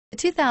The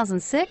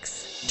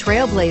 2006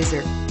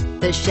 TrailBlazer.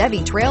 The Chevy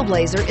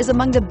TrailBlazer is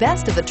among the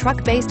best of the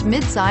truck-based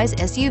midsize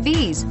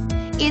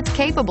SUVs. It's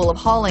capable of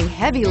hauling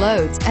heavy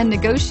loads and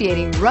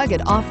negotiating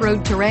rugged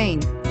off-road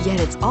terrain, yet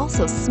it's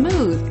also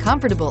smooth,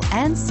 comfortable,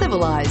 and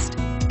civilized,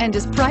 and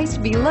is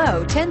priced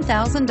below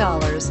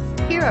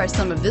 $10,000. Here are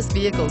some of this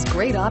vehicle's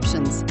great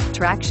options: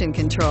 traction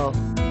control,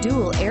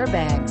 dual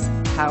airbags,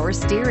 power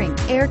steering,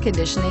 air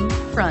conditioning,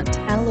 front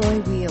alloy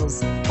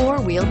wheels,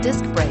 four-wheel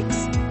disc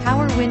brakes,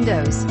 power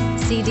windows,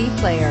 CD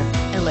player,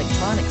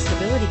 electronic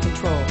stability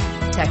control,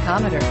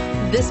 tachometer.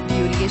 This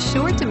beauty is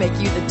sure to make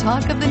you the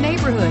talk of the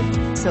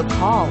neighborhood. So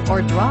call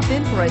or drop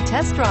in for a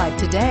test drive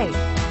today.